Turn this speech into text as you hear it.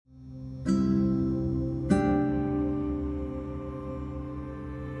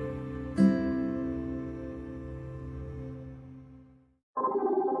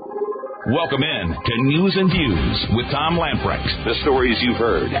Welcome in to News and Views with Tom Lamprecht. The stories you've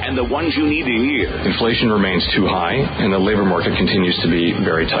heard and the ones you need to hear. Inflation remains too high, and the labor market continues to be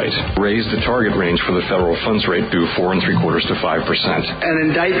very tight. Raise the target range for the federal funds rate to 4.75% to 5%.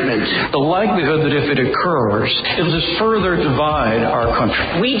 An indictment. The likelihood that if it occurs, it'll just further divide our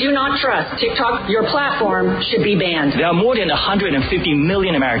country. We do not trust TikTok. Your platform should be banned. There are more than 150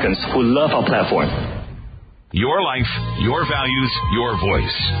 million Americans who love our platform. Your life, your values, your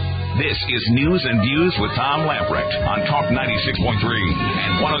voice. This is News and Views with Tom Lamprecht on Talk 96.3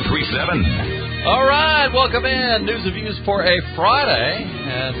 and 103.7. All right, welcome in. News and Views for a Friday,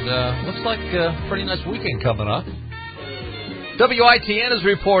 and looks like a pretty nice weekend coming up. WITN is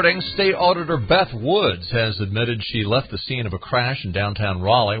reporting State Auditor Beth Woods has admitted she left the scene of a crash in downtown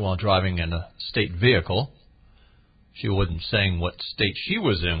Raleigh while driving in a state vehicle. She wasn't saying what state she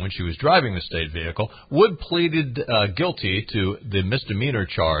was in when she was driving the state vehicle. Wood pleaded guilty to the misdemeanor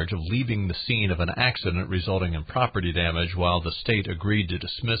charge of leaving the scene of an accident resulting in property damage, while the state agreed to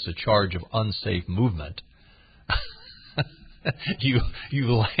dismiss a charge of unsafe movement. You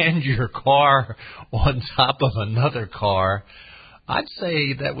land your car on top of another car. I'd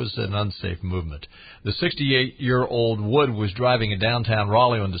say that was an unsafe movement. The 68-year-old Wood was driving in downtown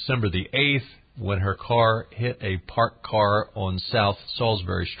Raleigh on December the 8th. When her car hit a parked car on South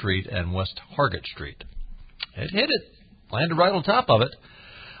Salisbury Street and West Hargett Street. It hit it. Landed right on top of it.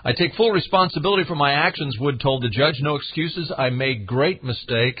 I take full responsibility for my actions, Wood told the judge. No excuses. I made great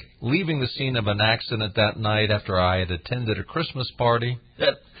mistake leaving the scene of an accident that night after I had attended a Christmas party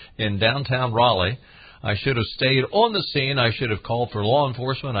in downtown Raleigh. I should have stayed on the scene. I should have called for law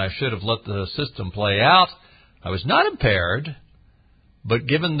enforcement. I should have let the system play out. I was not impaired. But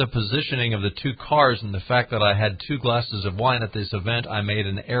given the positioning of the two cars and the fact that I had 2 glasses of wine at this event, I made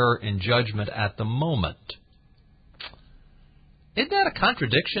an error in judgment at the moment. Isn't that a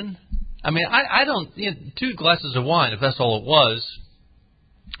contradiction? I mean, I don't... 2 glasses of wine, if that's all it was,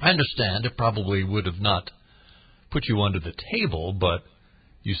 I understand. It probably would have not put you under the table, but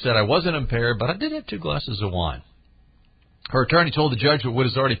you said I wasn't impaired, but I did have 2 glasses of wine. Her attorney told the judge that Wood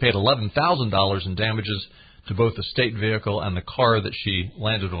has already paid $11,000 in damages to both the state vehicle and the car that she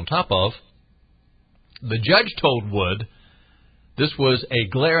landed on top of. The judge told Wood this was a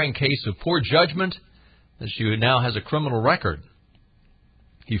glaring case of poor judgment, that she now has a criminal record.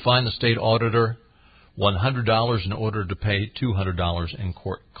 He fined the state auditor $100 in order to pay $200 in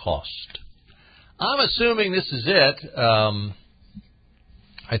court cost. I'm assuming this is it. I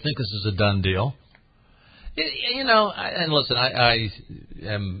think this is a done deal. And listen, I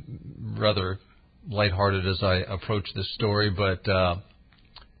am rather lighthearted as I approach this story, but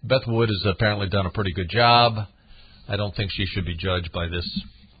Beth Wood has apparently done a pretty good job. I don't think she should be judged by this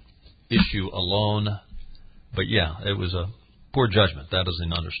issue alone. But yeah, it was a poor judgment. That is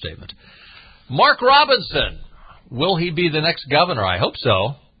an understatement. Mark Robinson, will he be the next governor? I hope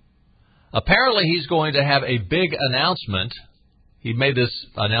so. Apparently he's going to have a big announcement. He made this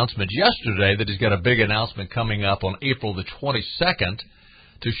announcement yesterday that he's got a big announcement coming up on April the 22nd.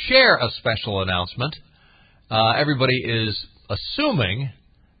 To share a special announcement. Everybody is assuming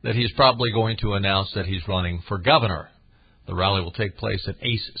that he's probably going to announce that he's running for governor. The rally will take place at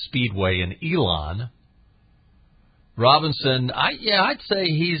Ace Speedway in Elon. Robinson, I'd say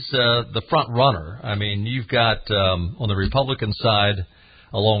he's the front runner. I mean, you've got on the Republican side,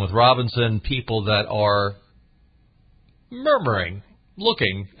 along with Robinson, people that are murmuring,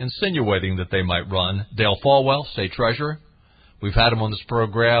 looking, insinuating that they might run. Dale Folwell, state treasurer. We've had him on this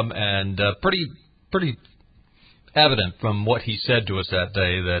program, and pretty evident from what he said to us that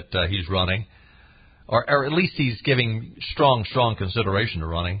day that he's running, or at least he's giving strong consideration to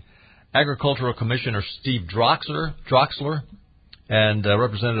running. Agricultural Commissioner Steve Droxler and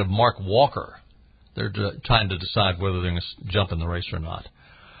Representative Mark Walker. They're trying to decide whether they're going to jump in the race or not.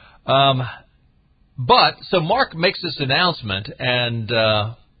 So Mark makes this announcement, and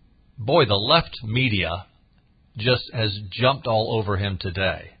boy, the left media just has jumped all over him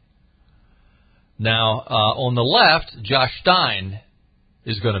today. Now, on the left, Josh Stein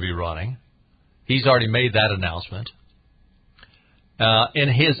is going to be running. He's already made that announcement. In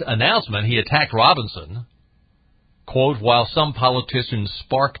his announcement, he attacked Robinson. Quote, while some politicians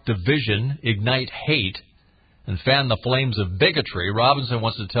spark division, ignite hate, and fan the flames of bigotry, Robinson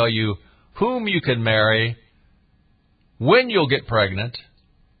wants to tell you whom you can marry, when you'll get pregnant,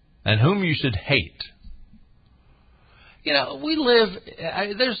 and whom you should hate. We live,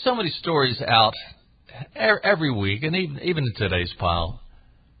 there's so many stories out every week, and even in today's pile.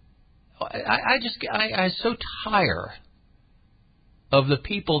 I so tire of the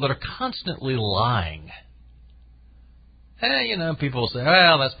people that are constantly lying. people say,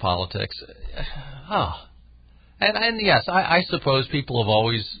 well, that's politics. And yes, I suppose people have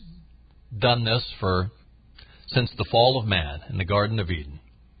always done this since the fall of man in the Garden of Eden.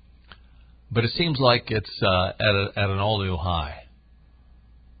 But it seems like it's at an all-new high.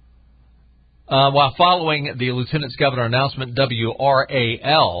 While following the Lieutenant's Governor announcement,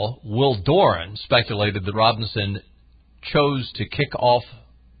 WRAL, Will Doran, speculated that Robinson chose to kick off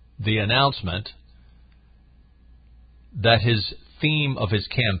the announcement that his theme of his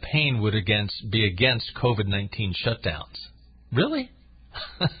campaign would be against COVID-19 shutdowns. Really?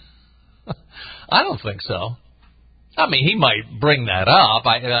 I don't think so. I mean, he might bring that up.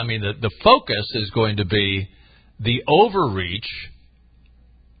 I mean, the focus is going to be the overreach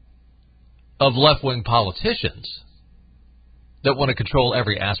of left-wing politicians that want to control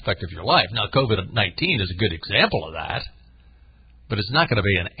every aspect of your life. Now, COVID-19 is a good example of that, but it's not going to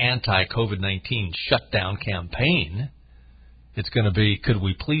be an anti-COVID-19 shutdown campaign. It's going to be, could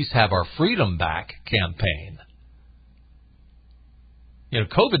we please have our freedom back campaign.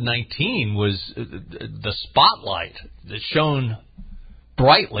 COVID-19 was the spotlight that shone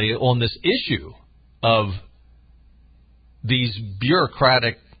brightly on this issue of these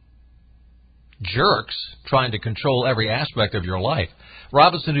bureaucratic jerks trying to control every aspect of your life.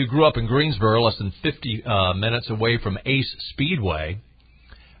 Robinson, who grew up in Greensboro, less than 50 minutes away from Ace Speedway.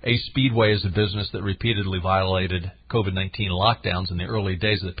 Ace Speedway is a business that repeatedly violated COVID-19 lockdowns in the early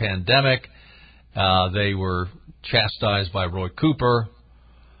days of the pandemic. They were chastised by Roy Cooper.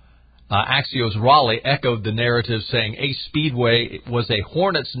 Axios Raleigh echoed the narrative, saying Ace Speedway was a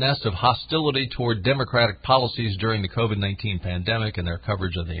hornet's nest of hostility toward Democratic policies during the COVID-19 pandemic in their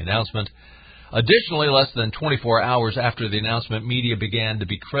coverage of the announcement. Additionally, less than 24 hours after the announcement, media began to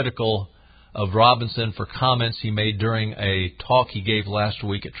be critical of Robinson for comments he made during a talk he gave last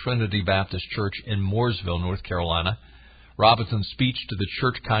week at Trinity Baptist Church in Mooresville, North Carolina. Robinson's speech to the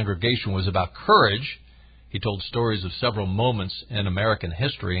church congregation was about courage. He told stories of several moments in American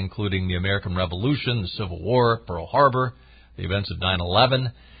history, including the American Revolution, the Civil War, Pearl Harbor, the events of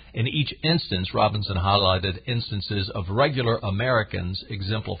 9/11. In each instance, Robinson highlighted instances of regular Americans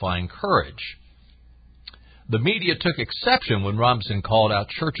exemplifying courage. The media took exception when Robinson called out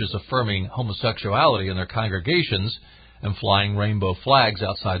churches affirming homosexuality in their congregations and flying rainbow flags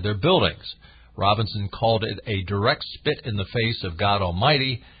outside their buildings. Robinson called it a direct spit in the face of God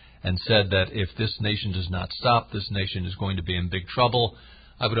Almighty and said that if this nation does not stop, this nation is going to be in big trouble.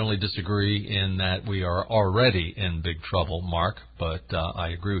 I would only disagree in that we are already in big trouble, Mark, but I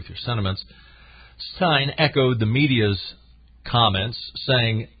agree with your sentiments. Stein echoed the media's comments,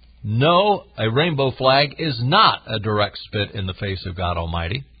 saying, no, a rainbow flag is not a direct spit in the face of God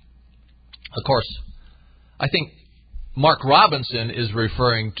Almighty. Of course, I think Mark Robinson is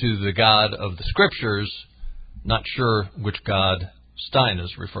referring to the God of the Scriptures, not sure which God Stein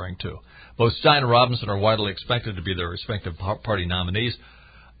is referring to. Both Stein and Robinson are widely expected to be their respective party nominees.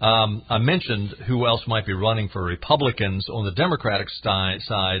 I mentioned who else might be running for Republicans on the Democratic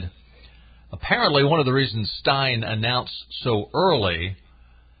side. Apparently, one of the reasons Stein announced so early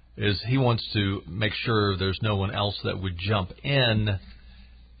is he wants to make sure there's no one else that would jump in,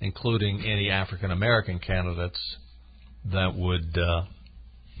 including any African-American candidates that would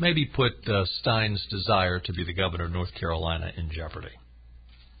maybe put Stein's desire to be the governor of North Carolina in jeopardy.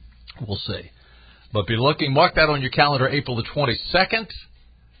 We'll see. But be looking, mark that on your calendar, April the 22nd.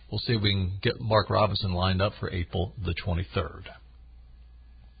 We'll see if we can get Mark Robinson lined up for April the 23rd.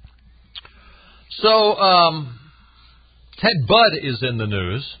 So, Ted Budd is in the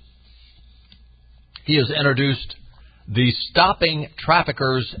news. He has introduced the Stopping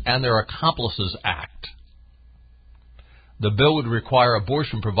Traffickers and Their Accomplices Act. The bill would require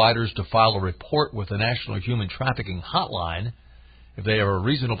abortion providers to file a report with the National Human Trafficking Hotline if they have a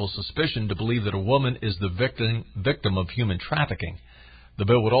reasonable suspicion to believe that a woman is the victim of human trafficking. The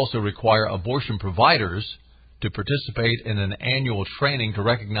bill would also require abortion providers to participate in an annual training to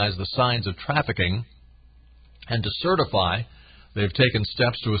recognize the signs of trafficking and to certify they have taken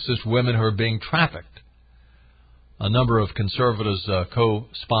steps to assist women who are being trafficked. A number of conservatives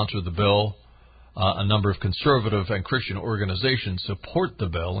co-sponsor the bill. A number of conservative and Christian organizations support the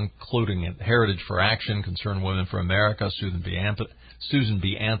bill, including Heritage for Action, Concerned Women for America, Susan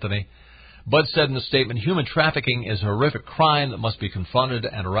B. Anthony. Budd said in the statement, human trafficking is a horrific crime that must be confronted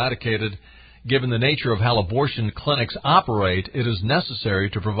and eradicated. Given the nature of how abortion clinics operate, it is necessary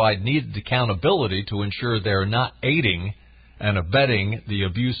to provide needed accountability to ensure they are not aiding and abetting the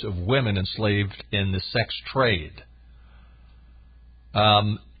abuse of women enslaved in the sex trade.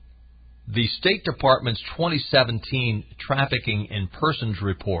 The State Department's 2017 Trafficking in Persons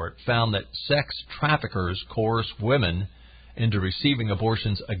report found that sex traffickers coerce women into receiving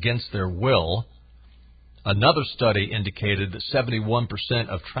abortions against their will. Another study indicated that 71%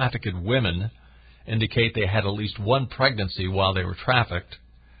 of trafficked women indicate they had at least one pregnancy while they were trafficked.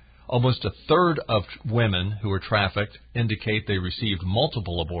 Almost a third of women who were trafficked indicate they received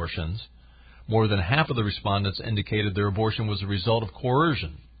multiple abortions. More than half of the respondents indicated their abortion was a result of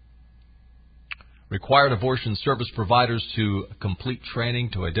coercion. Required abortion service providers to complete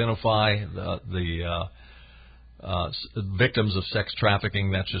training to identify the victims of sex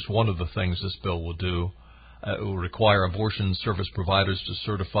trafficking. That's just one of the things this bill will do. It will require abortion service providers to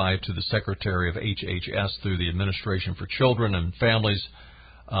certify to the Secretary of HHS through the Administration for Children and Families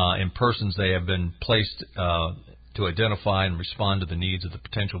in persons they have been placed to identify and respond to the needs of the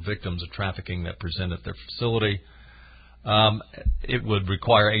potential victims of trafficking that present at their facility. It would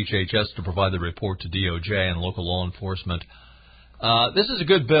require HHS to provide the report to DOJ and local law enforcement. This is a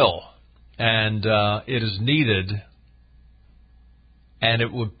good bill, and it is needed, and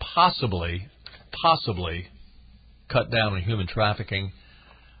it would possibly cut down on human trafficking.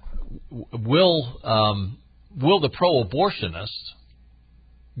 Will the pro-abortionists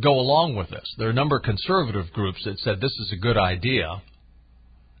go along with this? There are a number of conservative groups that said this is a good idea.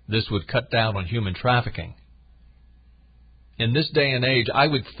 This would cut down on human trafficking. In this day and age, I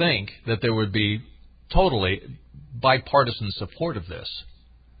would think that there would be totally bipartisan support of this.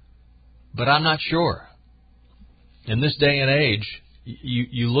 But I'm not sure. In this day and age,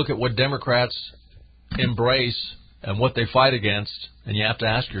 you look at what Democrats embrace and what they fight against, and you have to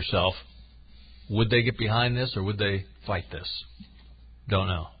ask yourself, would they get behind this or would they fight this? Don't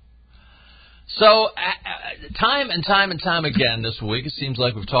know. So, time and time again this week, it seems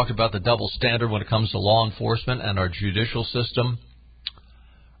like we've talked about the double standard when it comes to law enforcement and our judicial system.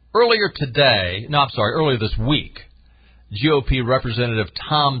 Earlier this week, GOP Representative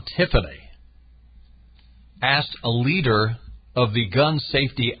Tom Tiffany asked a leader of the gun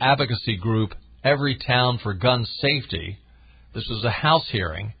safety advocacy group, Every Town for Gun Safety, this was a House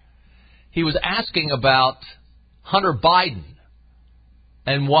hearing, he was asking about Hunter Biden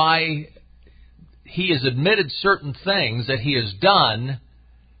and why he has admitted certain things that he has done,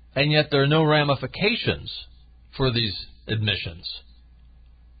 and yet there are no ramifications for these admissions.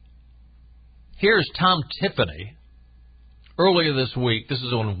 Here's Tom Tiffany, earlier this week, this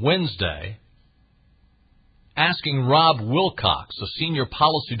is on Wednesday, asking Rob Wilcox, the senior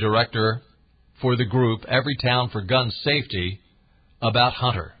policy director for the group Every Town for Gun Safety, about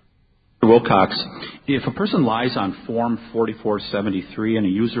Hunter. Wilcox, if a person lies on Form 4473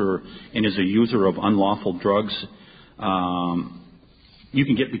 and is a user of unlawful drugs, you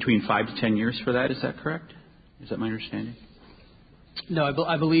can get between 5 to 10 years for that. Is that correct? Is that my understanding? No,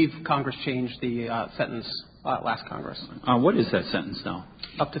 I believe Congress changed the sentence last Congress. What is that sentence now?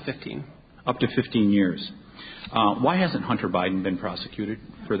 Up to 15. Up to 15 years. Why hasn't Hunter Biden been prosecuted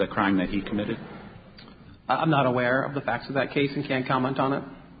for the crime that he committed? I'm not aware of the facts of that case and can't comment on it.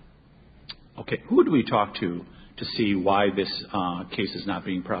 Okay, who do we talk to see why this case is not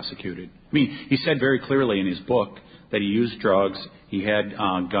being prosecuted? I mean, he said very clearly in his book that he used drugs, he had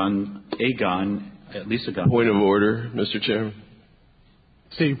a gun, at least a gun. Point of order, Mr. Chairman.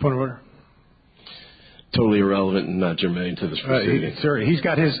 Steve, point of order. Totally irrelevant and not germane to this proceeding. Sir, he's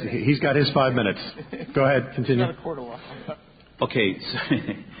got his 5 minutes. Go ahead, continue. Okay, so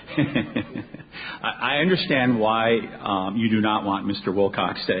I understand why you do not want Mr.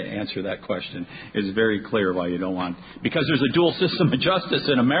 Wilcox to answer that question. It's very clear why you don't want. Because there's a dual system of justice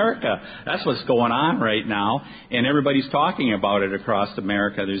in America. That's what's going on right now, and everybody's talking about it across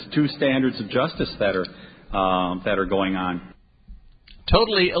America. There's two standards of justice that are going on.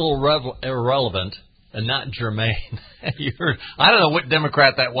 Totally irrelevant and not germane. I don't know what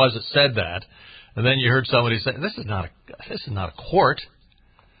Democrat that was that said that, and then you heard somebody say, "This is not a court."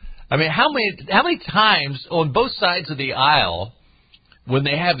 I mean, how many times on both sides of the aisle, when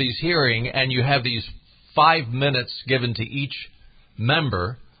they have these hearings and you have these 5 minutes given to each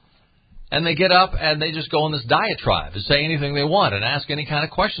member, and they get up and they just go on this diatribe and say anything they want and ask any kind of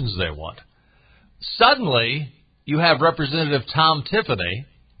questions they want. Suddenly, you have Representative Tom Tiffany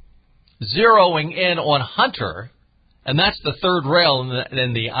zeroing in on Hunter, and that's the third rail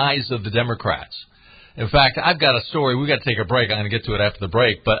in the eyes of the Democrats. In fact, I've got a story. We've got to take a break. I'm going to get to it after the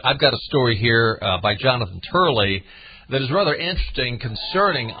break. But I've got a story here by Jonathan Turley that is rather interesting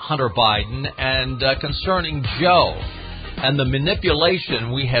concerning Hunter Biden and concerning Joe and the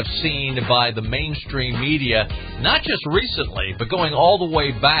manipulation we have seen by the mainstream media, not just recently, but going all the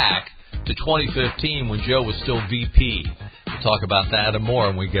way back to 2015 when Joe was still VP. We'll talk about that and more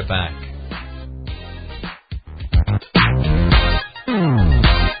when we get back.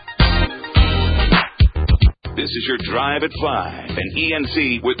 This is your Drive at 5 and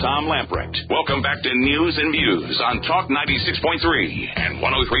ENC with Tom Lamprecht. Welcome back to News and Views on Talk 96.3 and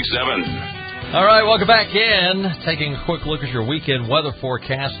 103.7. All right, welcome back in. Taking a quick look at your weekend weather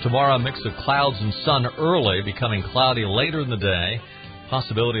forecast. Tomorrow, a mix of clouds and sun early, becoming cloudy later in the day.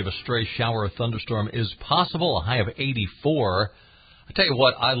 Possibility of a stray shower or thunderstorm is possible, a high of 84. I tell you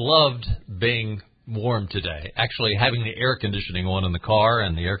what, I loved being warm today. Actually, having the air conditioning on in the car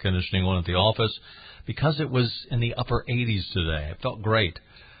and the air conditioning on at the office, because it was in the upper 80s today. It felt great.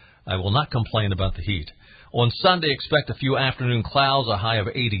 I will not complain about the heat. On Sunday, expect a few afternoon clouds, a high of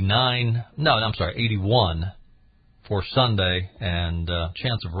 81 for Sunday, and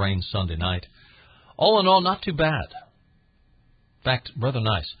chance of rain Sunday night. All in all, not too bad. In fact, rather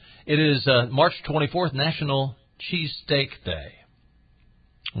nice. It is March 24th, National Cheesesteak Day.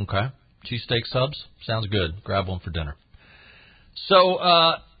 Okay. Cheesesteak subs? Sounds good. Grab one for dinner. So,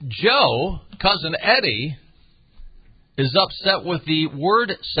 Joe, cousin Eddie, is upset with the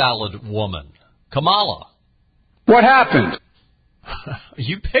word salad woman, Kamala. What happened?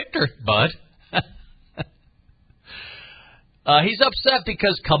 You picked her, bud. He's upset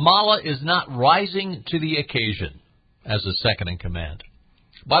because Kamala is not rising to the occasion as a second in command.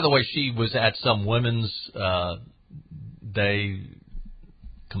 By the way, she was at some Women's Day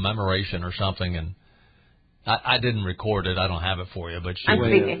commemoration or something, and I didn't record it. I don't have it for you, but she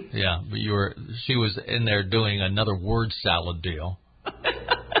she was in there doing another word salad deal,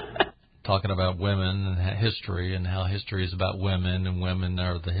 talking about women and history and how history is about women and women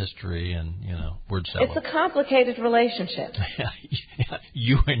are the history and word salad. It's a complicated relationship.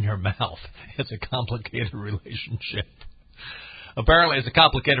 You and your mouth. It's a complicated relationship. Apparently, it's a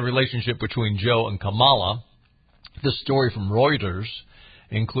complicated relationship between Joe and Kamala. This story from Reuters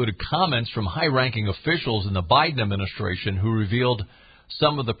included comments from high-ranking officials in the Biden administration who revealed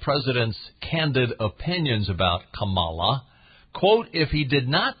some of the president's candid opinions about Kamala. Quote, if he did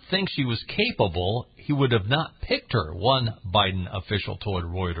not think she was capable, he would have not picked her, one Biden official told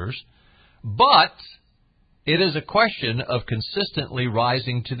Reuters. But it is a question of consistently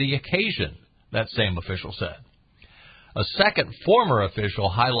rising to the occasion, that same official said. A second former official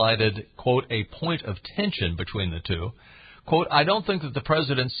highlighted, quote, a point of tension between the two. Quote, I don't think that the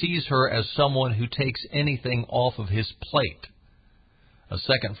president sees her as someone who takes anything off of his plate. A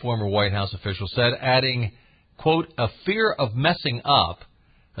second former White House official said, adding, quote, a fear of messing up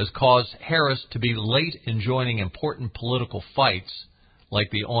has caused Harris to be late in joining important political fights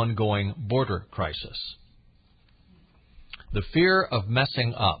like the ongoing border crisis. The fear of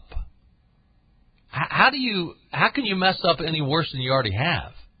messing up. How can you mess up any worse than you already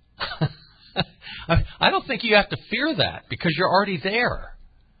have? I don't think you have to fear that because you're already there.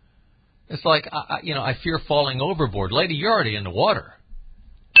 It's like, I fear falling overboard. Lady, you're already in the water.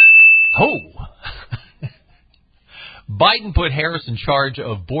 Oh! Biden put Harris in charge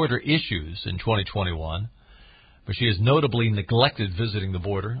of border issues in 2021, but she has notably neglected visiting the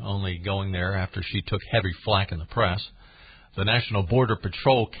border, only going there after she took heavy flack in the press. The National Border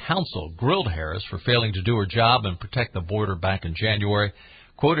Patrol Council grilled Harris for failing to do her job and protect the border back in January.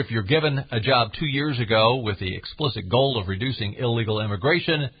 Quote, if you're given a job 2 years ago with the explicit goal of reducing illegal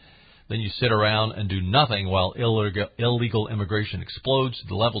immigration, then you sit around and do nothing while illegal immigration explodes to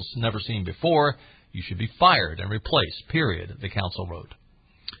the levels never seen before, you should be fired and replaced, period, the council wrote.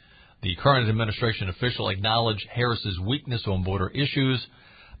 The current administration official acknowledged Harris's weakness on border issues.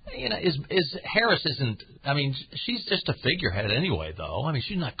 Harris isn't, she's just a figurehead anyway, though.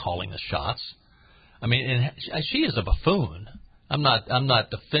 She's not calling the shots. And she is a buffoon. I'm not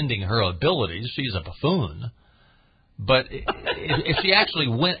defending her abilities. She's a buffoon. But if she actually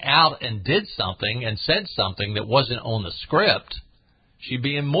went out and did something and said something that wasn't on the script, she'd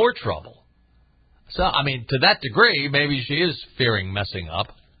be in more trouble. So, to that degree, maybe she is fearing messing up.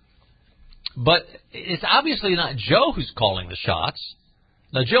 But it's obviously not Joe who's calling the shots.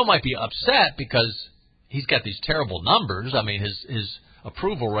 Now, Joe might be upset because he's got these terrible numbers. His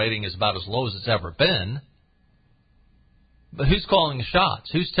approval rating is about as low as it's ever been. But who's calling the shots?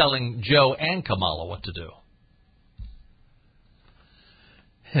 Who's telling Joe and Kamala what to do?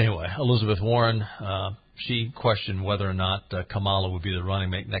 Anyway, Elizabeth Warren, she questioned whether or not Kamala would be the running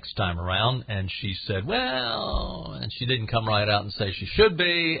mate next time around, and she said, and she didn't come right out and say she should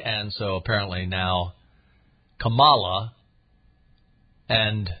be, and so apparently now Kamala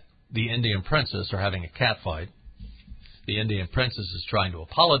and the Indian princess are having a catfight. The Indian princess is trying to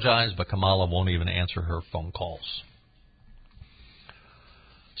apologize, but Kamala won't even answer her phone calls.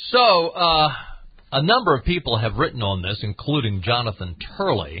 So, a number of people have written on this, including Jonathan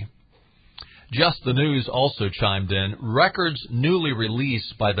Turley. Just the News also chimed in. Records newly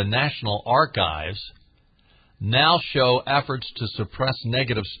released by the National Archives now show efforts to suppress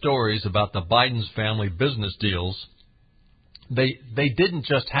negative stories about the Biden's family business deals. They didn't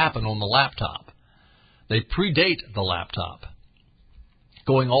just happen on the laptop. They predate the laptop,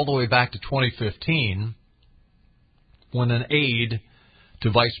 going all the way back to 2015, when an aide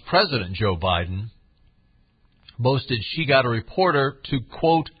to Vice President Joe Biden boasted she got a reporter to,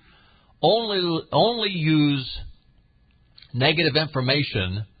 quote, only use negative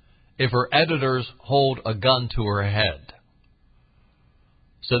information if her editors hold a gun to her head.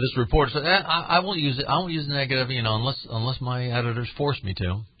 So this reporter said, I won't use it. I won't use negative, unless my editors force me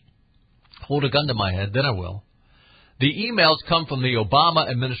to. Hold a gun to my head, then I will. The emails come from the Obama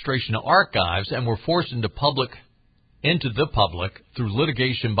administration archives and were forced into the public through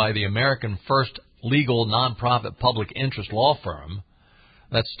litigation by the American First legal nonprofit public interest law firm.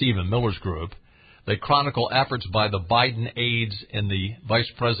 That's Stephen Miller's group. They chronicle efforts by the Biden aides in the vice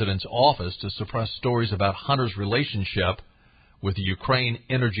president's office to suppress stories about Hunter's relationship with the Ukraine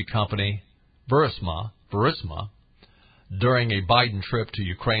energy company Burisma during a Biden trip to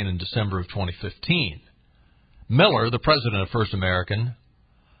Ukraine in December of 2015. Miller, the president of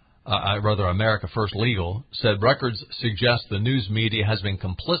America First Legal, said records suggest the news media has been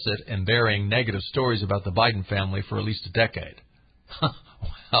complicit in burying negative stories about the Biden family for at least a decade.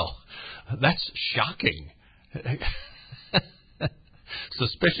 Well, that's shocking.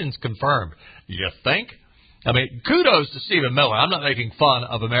 Suspicions confirmed. You think? I mean, kudos to Stephen Miller. I'm not making fun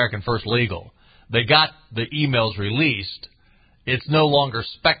of American First Legal. They got the emails released. It's no longer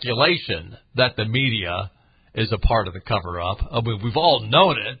speculation that the media is a part of the cover-up. I mean, we've all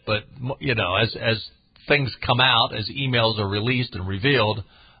known it, but, as things come out, as emails are released and revealed,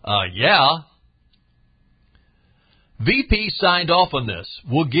 VP signed off on this.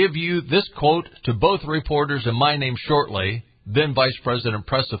 We'll give you this quote to both reporters and my name shortly, then Vice President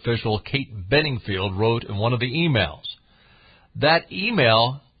press official Kate Benningfield wrote in one of the emails. That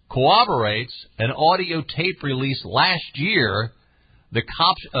email corroborates an audio tape released last year, the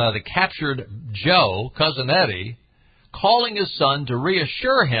captured Joe, cousin Eddie, calling his son to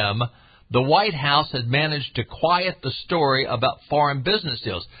reassure him the White House had managed to quiet the story about foreign business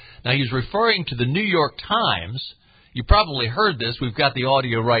deals. Now, he's referring to the New York Times. You probably heard this. We've got the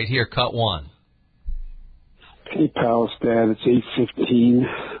audio right here, cut one. Hey, pals, Dad, it's 8:15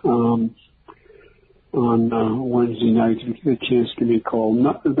 on Wednesday night. If you get a chance, give me a call.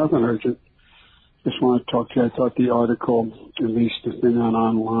 Nothing urgent. Just want to talk to you. I thought the article, at least the thing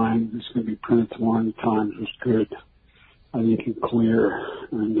online, it's going to be printed tomorrow in the Times, was good. I think it's clear.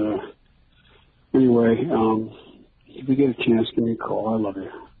 And anyway, if you get a chance, give me a call. I love you.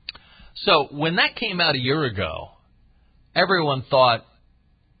 So when that came out a year ago, everyone thought,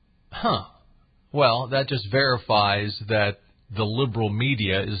 well, that just verifies that the liberal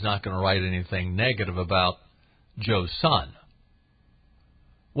media is not going to write anything negative about Joe's son.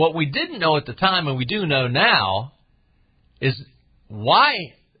 What we didn't know at the time, and we do know now, is why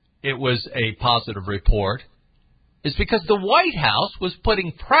it was a positive report is because the White House was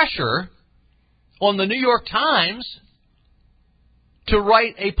putting pressure on the New York Times to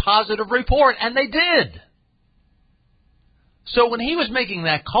write a positive report, and they did. So when he was making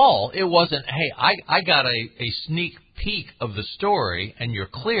that call, it wasn't, hey, I got a sneak peek of the story and you're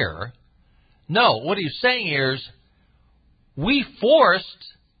clear. No, what he's saying here is we forced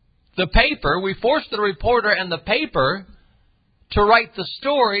the reporter and the paper to write the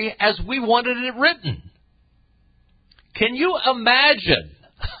story as we wanted it written. Can you imagine?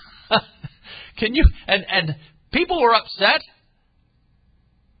 And people were upset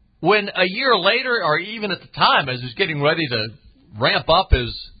when a year later, or even at the time, as he was getting ready to ramp up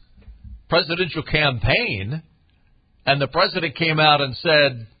his presidential campaign, and the president came out and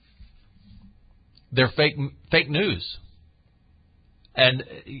said, they're fake news. And,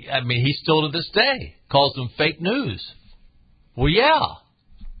 I mean, he still to this day calls them fake news. Well, yeah,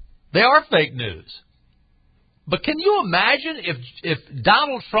 they are fake news. But can you imagine if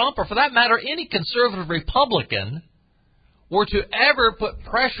Donald Trump, or for that matter, any conservative Republican, were to ever put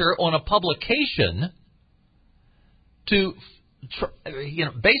pressure on a publication to,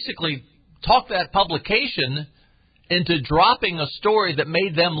 basically talk that publication into dropping a story that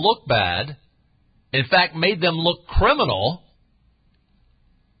made them look bad, in fact, made them look criminal,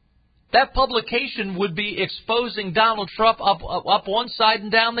 that publication would be exposing Donald Trump up one side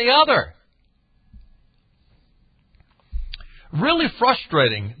and down the other. Really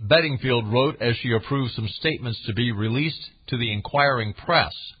frustrating, Bedingfield wrote as she approved some statements to be released to the inquiring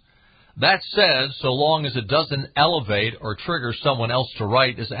press. That said, so long as it doesn't elevate or trigger someone else to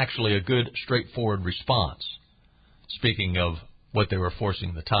write, is actually a good, straightforward response. Speaking of what they were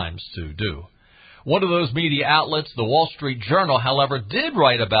forcing the Times to do. One of those media outlets, the Wall Street Journal, however, did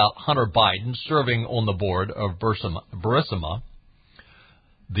write about Hunter Biden serving on the board of Burisma,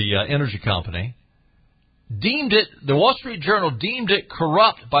 the energy company. The Wall Street Journal deemed it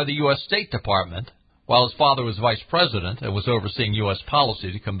corrupt by the U.S. State Department while his father was vice president and was overseeing U.S.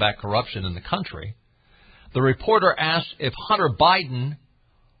 policy to combat corruption in the country. The reporter asked if Hunter Biden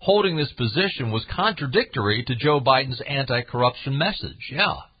holding this position was contradictory to Joe Biden's anti-corruption message.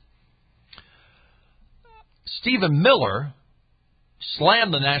 Yeah. Stephen Miller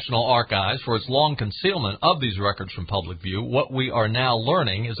slammed the National Archives for its long concealment of these records from public view. What we are now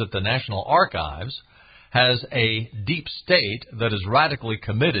learning is that the National Archives has a deep state that is radically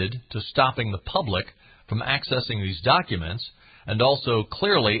committed to stopping the public from accessing these documents, and also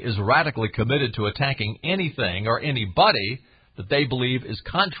clearly is radically committed to attacking anything or anybody that they believe is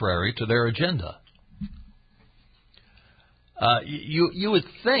contrary to their agenda. You would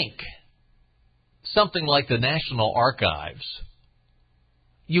think something like the National Archives,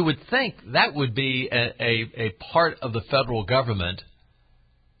 you would think that would be a part of the federal government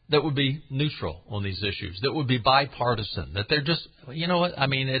that would be neutral on these issues, that would be bipartisan, that they're just, you know what,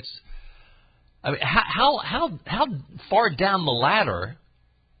 how far down the ladder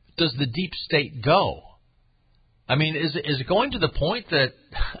does the deep state go? I mean, is it going to the point that,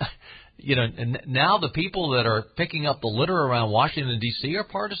 now the people that are picking up the litter around Washington, D.C. are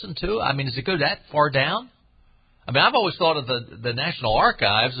partisan too? I mean, does it go that far down? I mean, I've always thought of the National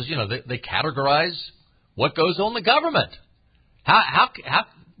Archives as, they categorize what goes on in the government. How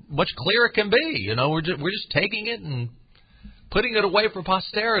much clearer it can be. We're just taking it and putting it away for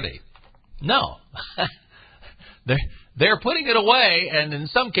posterity. No. They're putting it away, and in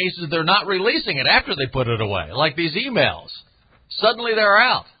some cases they're not releasing it after they put it away, like these emails. Suddenly they're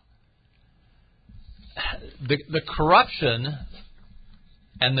out. The corruption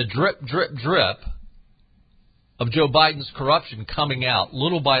and the drip, drip, drip of Joe Biden's corruption coming out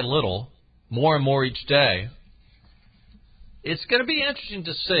little by little, more and more each day, it's going to be interesting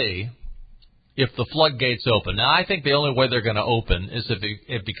to see if the floodgates open. Now, I think the only way they're going to open is if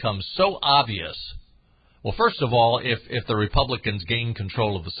it becomes so obvious. Well, first of all, if the Republicans gain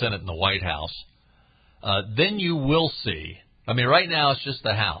control of the Senate and the White House, then you will see. I mean, right now it's just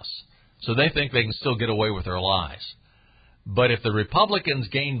the House, so they think they can still get away with their lies. But if the Republicans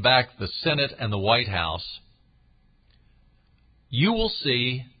gain back the Senate and the White House, you will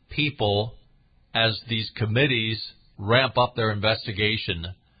see people, as these committees ramp up their investigation,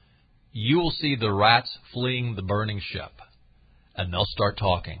 you will see the rats fleeing the burning ship, and they'll start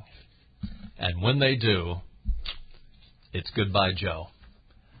talking. And when they do, it's goodbye, Joe.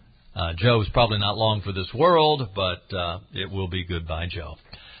 Joe is probably not long for this world, but it will be goodbye, Joe.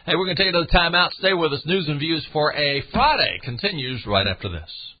 Hey, we're going to take another time out. Stay with us. News and Views for a Friday continues right after this.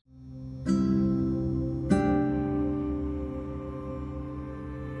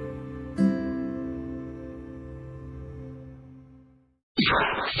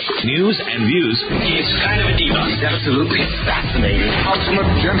 News and Views. He's kind of a diva. He's absolutely fascinating. Ultimate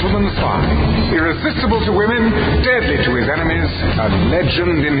gentleman spy. Irresistible to women, deadly to his enemies, a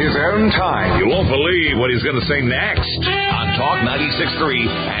legend in his own time. You won't believe what he's going to say next on Talk 96.3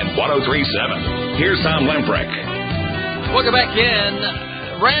 and 103.7. Here's Tom Lempreck. Welcome back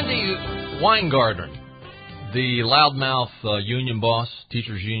in. Randy Weingarten, the loudmouth union boss,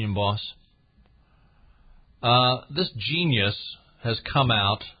 teachers union boss. This genius has come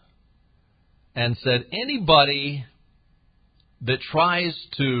out and said anybody that tries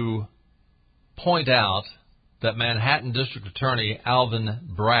to point out that Manhattan District Attorney Alvin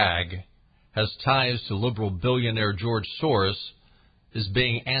Bragg has ties to liberal billionaire George Soros is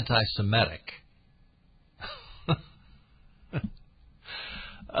being anti-Semitic.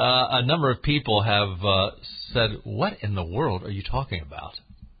 A number of people have said, what in the world are you talking about?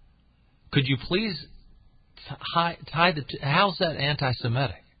 Could you please tie the how's that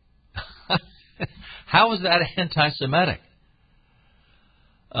anti-Semitic? How is that anti-Semitic?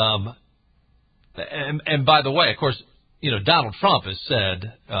 And by the way, of course, Donald Trump has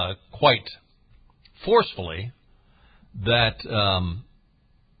said quite forcefully that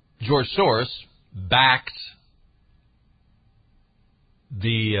George Soros backed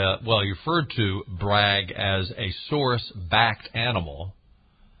he referred to Bragg as a Soros-backed animal,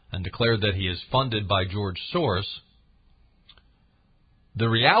 and declared that he is funded by George Soros. The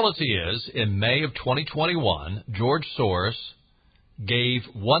reality is, in May of 2021, George Soros gave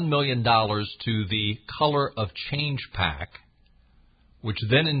 $1 million to the Color of Change PAC, which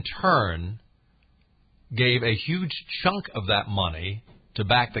then in turn gave a huge chunk of that money to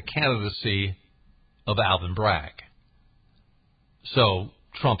back the candidacy of Alvin Bragg. So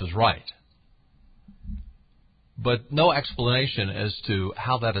Trump is right. but no explanation as to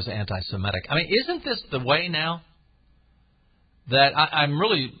how that is anti-Semitic. I mean, isn't this the way now? That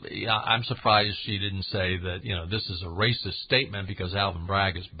I'm surprised she didn't say that, this is a racist statement because Alvin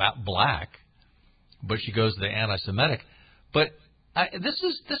Bragg is black, but she goes to the anti-Semitic. But this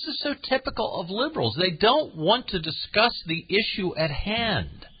is so typical of liberals. They don't want to discuss the issue at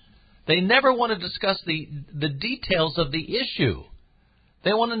hand. They never want to discuss the details of the issue.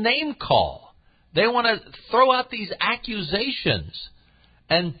 They want to name call. They want to throw out these accusations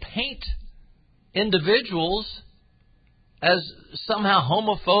and paint individuals as somehow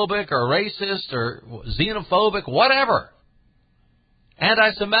homophobic or racist or xenophobic, whatever.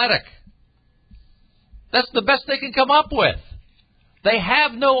 Anti-Semitic. That's the best they can come up with. They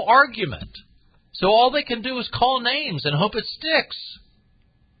have no argument. So all they can do is call names and hope it sticks.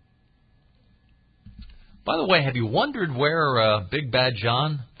 By the way, have you wondered where Big Bad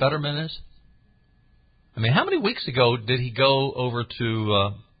John Fetterman is? I mean, how many weeks ago did he go over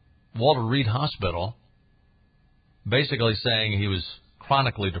to Walter Reed Hospital, basically saying he was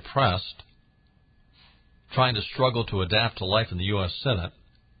chronically depressed, trying to struggle to adapt to life in the U.S. Senate?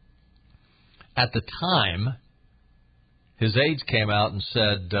 At the time, his aides came out and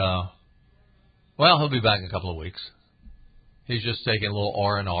said, well, he'll be back in a couple of weeks. He's just taking a little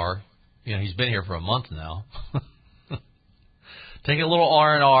R&R. He's been here for a month now. Taking a little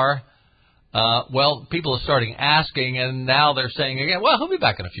R&R. Well, people are starting asking, and now they're saying again, well, he'll be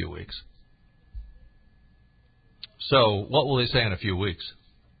back in a few weeks. So what will they say in a few weeks?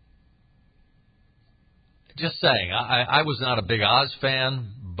 Just saying. I was not a big Oz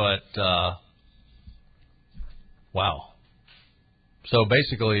fan, but wow. So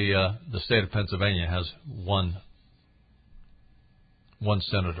basically, the state of Pennsylvania has one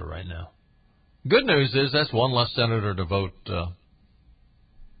senator right now. Good news is that's one less senator to vote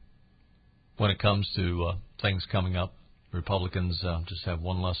when it comes to things coming up. Republicans just have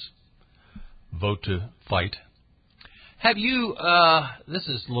one less vote to fight. Have you, this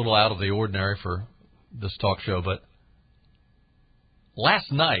is a little out of the ordinary for this talk show, but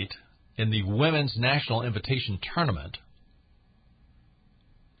last night in the Women's National Invitation Tournament,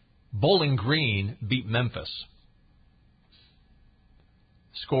 Bowling Green beat Memphis.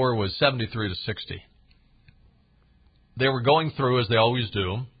 Score was 73-60. They were going through, as they always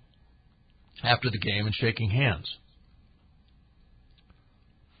do, after the game and shaking hands.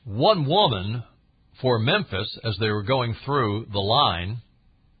 One woman for Memphis, as they were going through the line,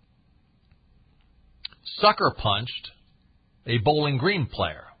 sucker punched a Bowling Green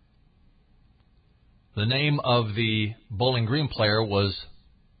player. The name of the Bowling Green player was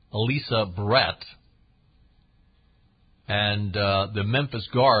Elisa Brett, and the Memphis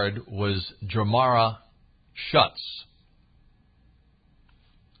guard was Jamara Schutz.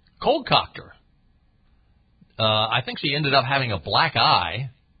 Cold cocked her. I think she ended up having a black eye,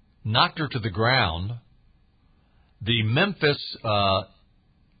 knocked her to the ground. The Memphis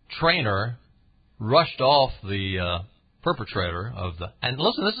trainer rushed off the perpetrator of the... And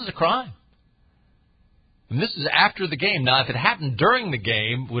listen, this is a crime. And this is after the game. Now, if it happened during the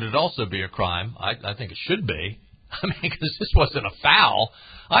game, would it also be a crime? I think it should be. I mean, because this wasn't a foul.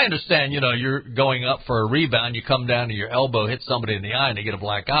 I understand, you're going up for a rebound, you come down to your elbow, hit somebody in the eye, and they get a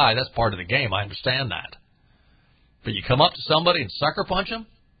black eye. That's part of the game. I understand that. But you come up to somebody and sucker punch them,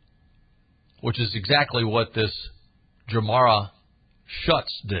 which is exactly what this Jamara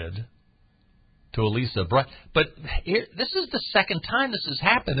Schutz did to Elisa Brett. But this is the second time this has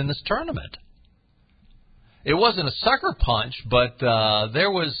happened in this tournament. It wasn't a sucker punch, but there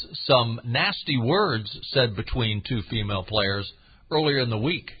was some nasty words said between two female players earlier in the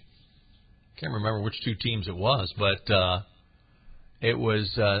week. Can't remember which two teams it was, but it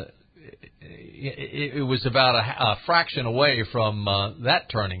was about a fraction away from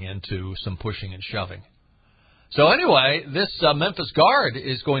that turning into some pushing and shoving. So anyway, this Memphis guard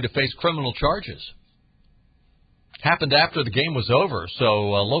is going to face criminal charges. Happened after the game was over, so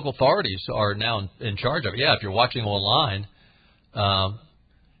local authorities are now in charge of it. Yeah, if you're watching online,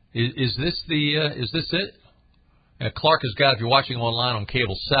 is this it? Clark has got, if you're watching online on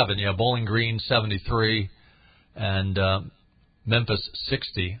Cable 7, Bowling Green 73 and Memphis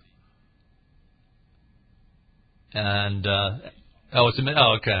 60. And it's a minute.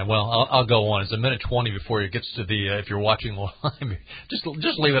 Oh, okay. Well, I'll go on. It's a minute 20 before it gets to the. If you're watching live,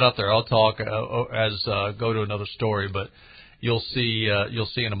 just leave it up there. I'll talk as go to another story. But you'll see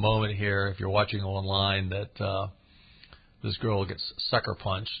in a moment here, if you're watching online, that this girl gets sucker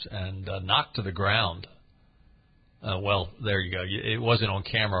punched and knocked to the ground. Well, there you go. It wasn't on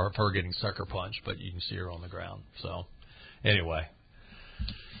camera of her getting sucker punched, but you can see her on the ground. So, anyway.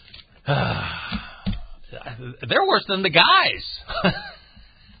 they're worse than the guys.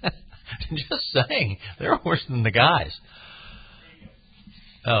 Just saying, they're worse than the guys.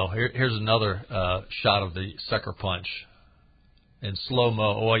 Oh, here's another shot of the sucker punch in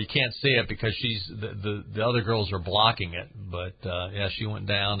slow-mo. Well, you can't see it because the other girls are blocking it. But, yeah, she went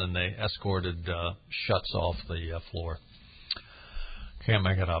down and they escorted Schutz off the floor. Can't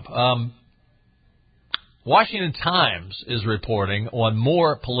make it up. Washington Times is reporting on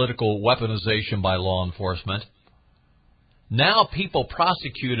more political weaponization by law enforcement. Now people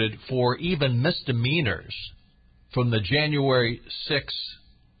prosecuted for even misdemeanors from the January 6th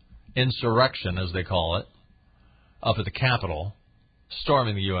insurrection, as they call it, up at the Capitol,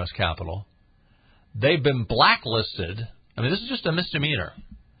 storming the U.S. Capitol. They've been blacklisted. I mean, this is just a misdemeanor.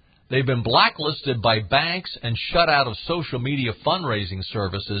 They've been blacklisted by banks and shut out of social media fundraising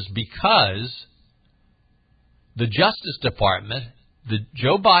services because the Justice Department, the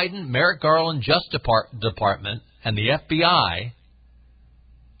Joe Biden, Merrick Garland Justice Department, and the FBI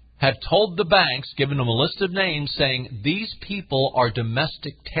have told the banks, given them a list of names, saying these people are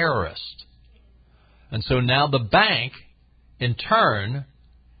domestic terrorists. And so now the bank, in turn,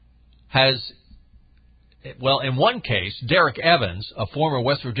 has, well, in one case, Derek Evans, a former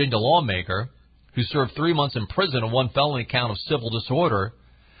West Virginia lawmaker who served 3 months in prison on one felony count of civil disorder,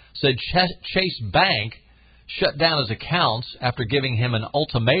 said Chase Bank shut down his accounts after giving him an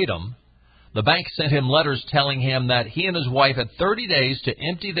ultimatum. The bank sent him letters telling him that he and his wife had 30 days to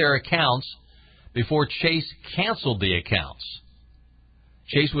empty their accounts before Chase canceled the accounts.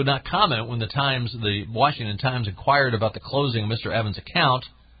 Chase would not comment when the Washington Times inquired about the closing of Mr. Evans' account,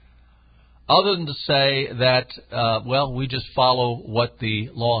 other than to say that, well, we just follow what the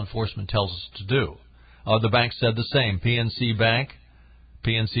law enforcement tells us to do. The bank said the same. PNC Bank.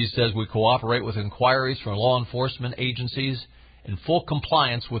 PNC says we cooperate with inquiries from law enforcement agencies in full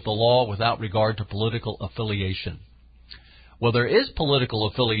compliance with the law without regard to political affiliation. Well, there is political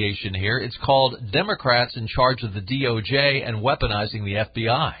affiliation here. It's called Democrats in charge of the DOJ and weaponizing the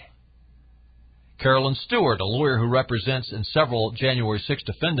FBI. Carolyn Stewart, a lawyer who represents in several January 6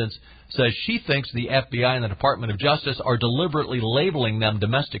 defendants, says she thinks the FBI and the Department of Justice are deliberately labeling them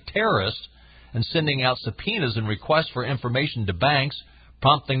domestic terrorists and sending out subpoenas and requests for information to banks,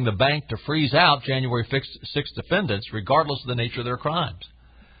 prompting the bank to freeze out January 6 defendants, regardless of the nature of their crimes.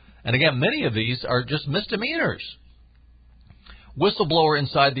 And again, many of these are just misdemeanors. Whistleblower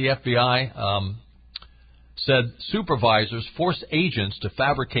inside the FBI said supervisors forced agents to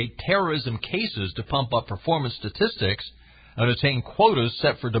fabricate terrorism cases to pump up performance statistics and attain quotas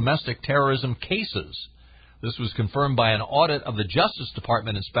set for domestic terrorism cases. This was confirmed by an audit of the Justice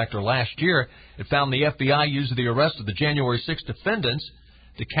Department inspector last year. It found the FBI used the arrest of the January 6 defendants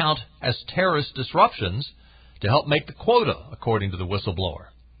to count as terrorist disruptions to help make the quota, according to the whistleblower.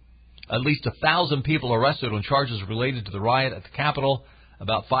 At least 1,000 people arrested on charges related to the riot at the Capitol.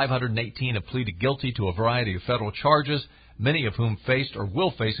 About 518 have pleaded guilty to a variety of federal charges, many of whom faced or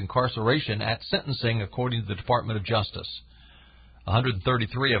will face incarceration at sentencing, according to the Department of Justice.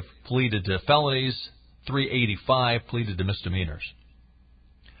 133 have pleaded to felonies, 385 pleaded to misdemeanors.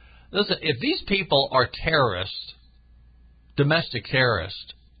 Listen, if these people are terrorists, domestic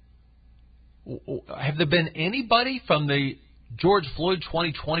terrorists, have there been anybody from the George Floyd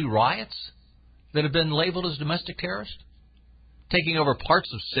 2020 riots that have been labeled as domestic terrorists? Taking over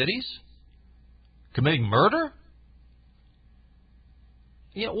parts of cities? Committing murder?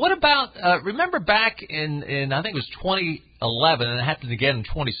 You know, what about, remember back in I think it was 2011, and it happened again in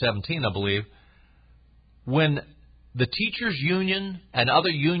 2017, I believe, when the teachers union and other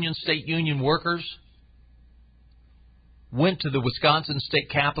state union workers went to the Wisconsin state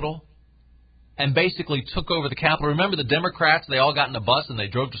capitol and basically took over the Capitol. Remember the Democrats, they all got in a bus and they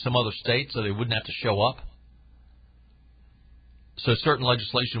drove to some other state so they wouldn't have to show up? So certain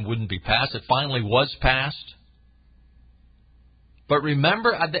legislation wouldn't be passed. It finally was passed. But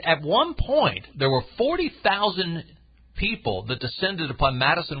remember, at one point, there were 40,000 people that descended upon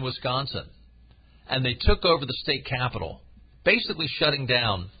Madison, Wisconsin, and they took over the state capitol, basically shutting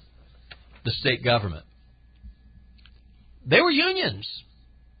down the state government. They were unions.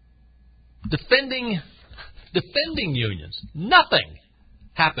 Defending unions. Nothing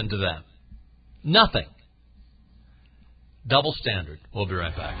happened to them. Nothing. Double standard. We'll be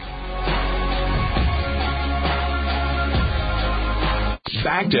right back.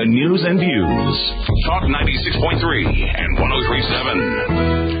 Back to News and Views. Talk 96.3 and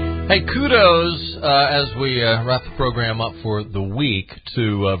 103.7. Hey, kudos as we wrap the program up for the week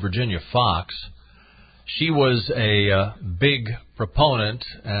to Virginia Fox. She was a big proponent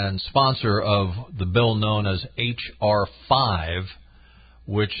and sponsor of the bill known as H.R. 5,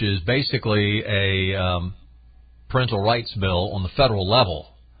 which is basically a parental rights bill on the federal level.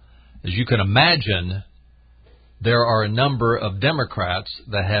 As you can imagine, there are a number of Democrats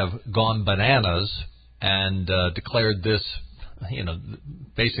that have gone bananas and declared this,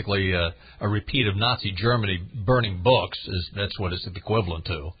 basically a repeat of Nazi Germany burning books. That's what it's equivalent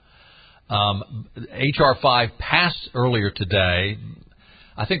to. H.R. 5 passed earlier today.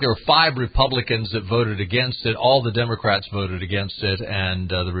 I think there were 5 Republicans that voted against it. All the Democrats voted against it,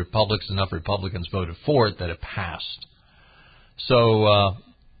 and enough Republicans voted for it that it passed. So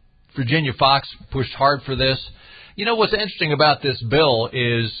Virginia Fox pushed hard for this. You know what's interesting about this bill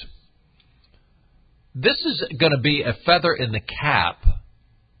is this is going to be a feather in the cap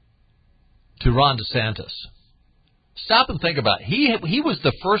to Ron DeSantis. Stop and think about it. He was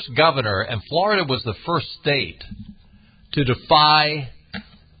the first governor, and Florida was the first state to defy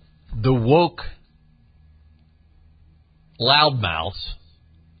the woke loudmouths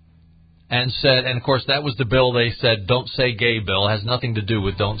and said, and of course that was the bill they said, don't say gay bill. It has nothing to do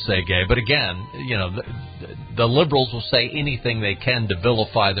with don't say gay. But again, the liberals will say anything they can to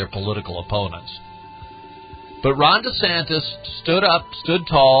vilify their political opponents. But Ron DeSantis stood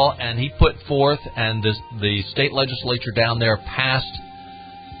tall, and he put forth, and the state legislature down there passed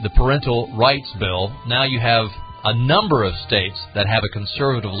the parental rights bill. Now you have a number of states that have a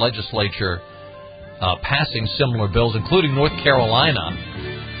conservative legislature passing similar bills, including North Carolina.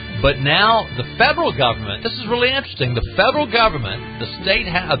 But now the federal government, this is really interesting, the federal government, the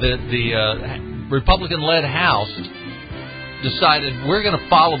Republican-led House, decided we're going to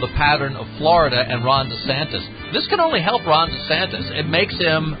follow the pattern of Florida and Ron DeSantis. This can only help Ron DeSantis. It makes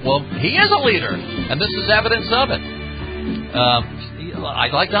him, he is a leader, and this is evidence of it. I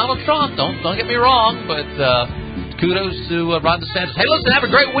like Donald Trump, don't get me wrong, but kudos to Ron DeSantis. Hey, listen, have a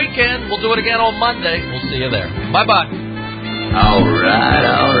great weekend. We'll do it again on Monday. We'll see you there. Bye-bye.